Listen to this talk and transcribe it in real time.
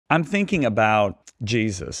I'm thinking about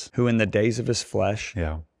Jesus, who in the days of his flesh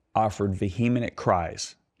offered vehement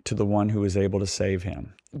cries to the one who was able to save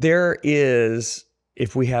him. There is,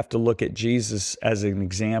 if we have to look at Jesus as an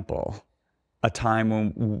example, a time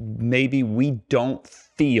when maybe we don't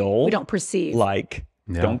feel, we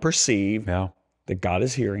don't perceive that God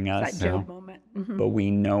is hearing us. That Job moment. But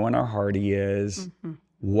we know in our heart he is.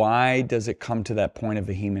 Why does it come to that point of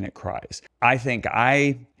vehement cries? I think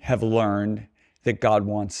I have learned that God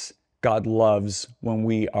loves when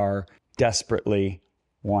we are desperately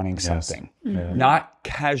wanting something. Not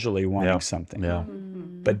casually wanting something,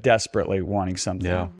 but desperately wanting something.